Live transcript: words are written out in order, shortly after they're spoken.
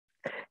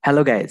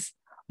Hello guys,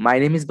 my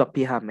name is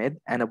Bappy Ahmed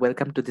and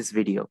welcome to this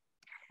video.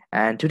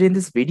 And today in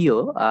this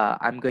video,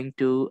 I'm going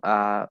to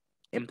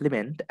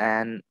implement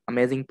an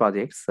amazing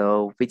project.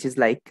 So which is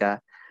like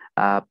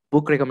a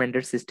book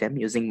recommender system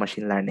using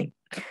machine learning.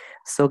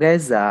 So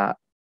guys,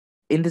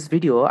 in this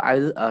video I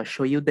will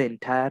show you the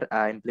entire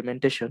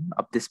implementation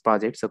of this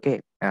projects. Okay,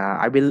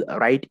 I will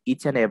write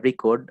each and every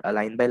code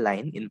line by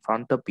line in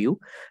front of you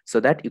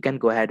so that you can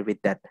go ahead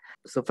with that.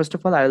 So first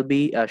of all, I will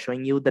be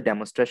showing you the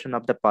demonstration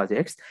of the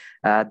projects.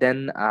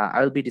 Then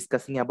I will be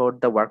discussing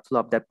about the workflow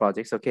of that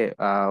projects. Okay,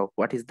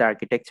 what is the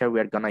architecture we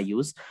are gonna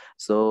use.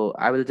 So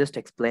I will just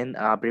explain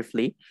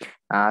briefly.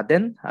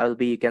 Then I will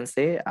be, you can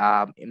say,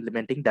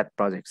 implementing that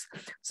projects.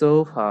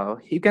 So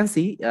you can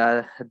see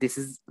this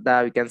is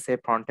the, you can say,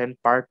 front end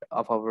part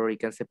of our, you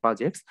can say,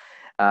 projects.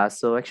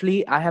 So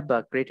actually I have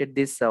created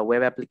this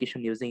web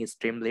application using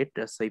Streamlit.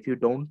 So if you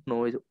don't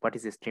know what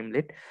is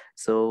Streamlit,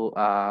 so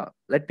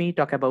let me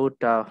talk about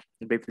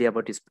briefly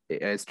about this,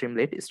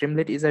 Streamlit.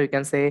 Streamlit is a, you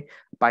can say,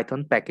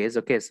 Python package.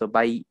 Okay, so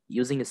by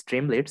using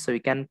Streamlit, so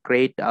you can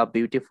create a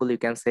beautiful, you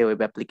can say,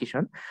 web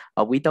application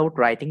without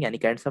writing any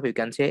kinds of, you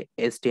can say,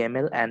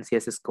 HTML and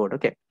CSS code.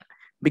 Okay,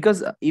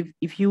 because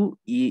if you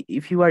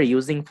are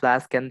using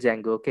Flask and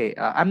Django, okay,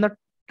 I'm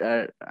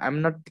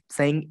not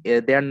saying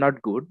they are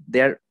not good,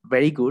 they are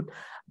very good,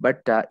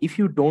 but if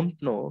you don't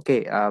know,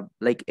 okay,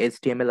 like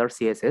HTML or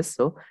CSS,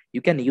 so you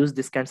can use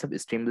this kinds of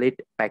Streamlit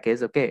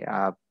package. Okay,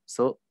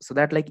 so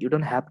that like you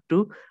don't have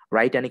to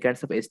write any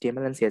kinds of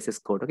HTML and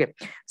CSS code. Okay,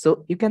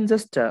 so you can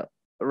just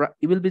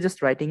you will be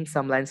just writing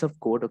some lines of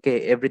code.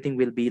 Okay, everything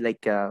will be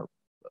like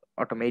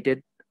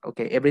automated.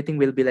 Okay, everything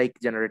will be like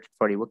generated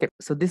for you. Okay,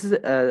 so this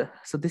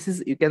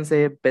is, you can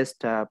say,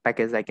 best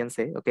package I can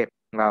say. Okay,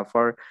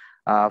 for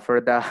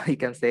the you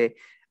can say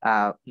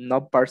no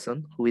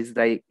person who is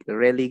like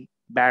really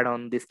bad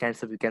on these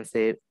kinds of, you can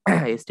say,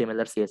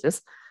 HTML or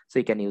CSS, so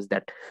you can use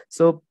that.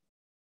 So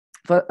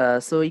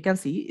so you can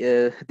see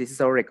this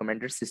is our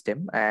recommended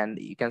system, and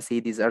you can see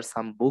these are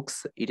some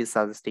books it is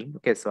suggesting.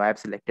 Okay, so I have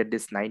selected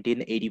this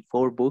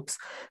 1984 books,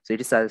 so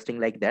it is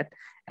suggesting like that.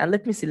 And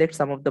let me select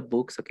some of the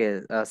books.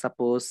 Okay,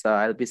 suppose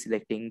I'll be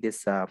selecting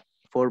this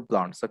four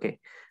blondes. Okay,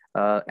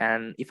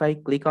 and if I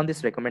click on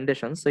this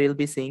recommendation, so you'll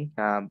be seeing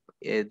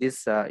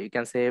this you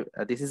can say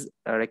this is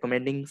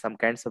recommending some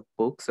kinds of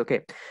books.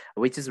 Okay,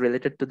 which is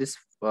related to this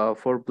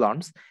four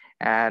blondes.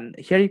 And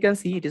here you can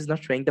see it is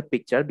not showing the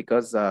picture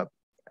because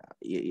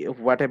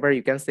whatever,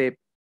 you can say,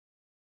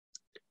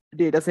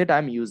 data set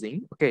I'm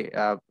using. Okay,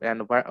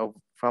 and where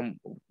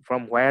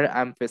from where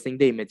I'm facing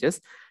the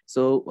images,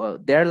 so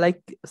there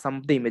like some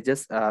of the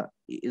images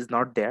is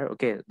not there.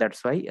 Okay,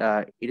 that's why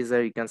it is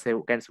a, you can say,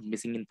 kinds of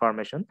missing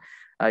information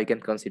you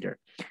can consider.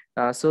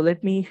 So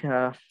let me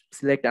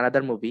select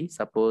another movie.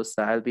 Suppose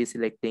I'll be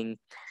selecting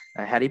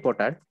Harry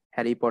Potter.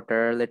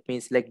 Let me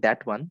select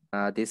that one,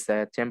 this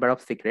Chamber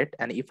of Secret.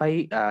 And if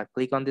I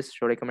click on this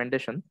show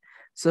recommendation,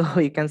 so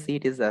you can see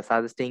it is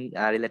suggesting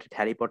related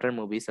Harry Potter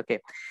movies. Okay,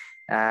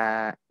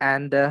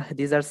 and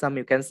these are some,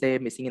 you can say,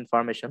 missing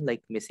information,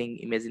 like missing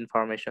image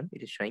information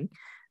it is showing.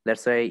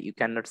 That's why you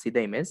cannot see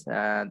the image.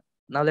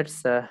 Now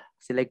let's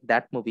select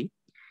that movie.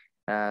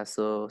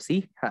 So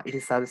see, it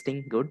is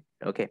suggesting good.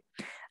 Okay,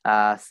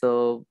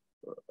 so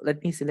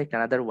let me select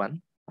another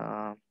one.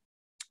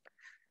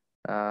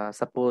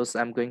 Suppose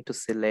I'm going to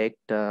select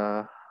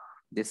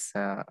this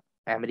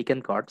American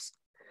Gods.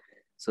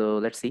 So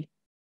let's see.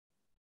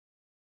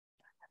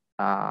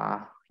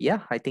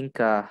 Yeah, I think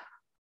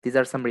these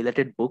are some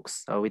related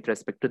books with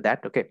respect to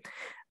that. Okay,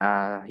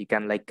 you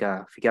can like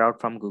figure out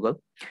from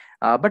Google.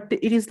 But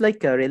it is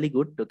like really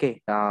good.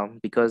 Okay,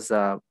 because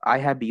I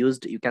have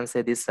used, you can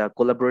say, this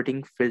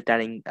collaborating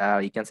filtering,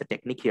 you can say,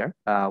 technique here.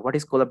 What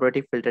is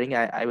collaborative filtering?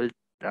 I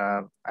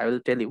will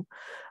tell you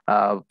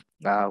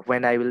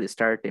when I will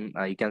start in,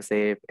 you can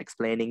say,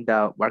 explaining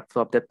the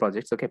workflow of that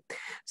projects. Okay,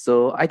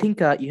 so I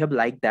think you have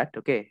liked that.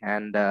 Okay,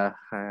 and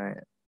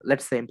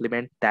let's say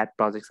implement that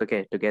projects,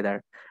 okay,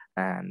 together.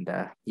 And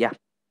yeah,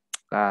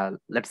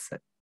 let's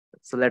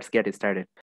get it started.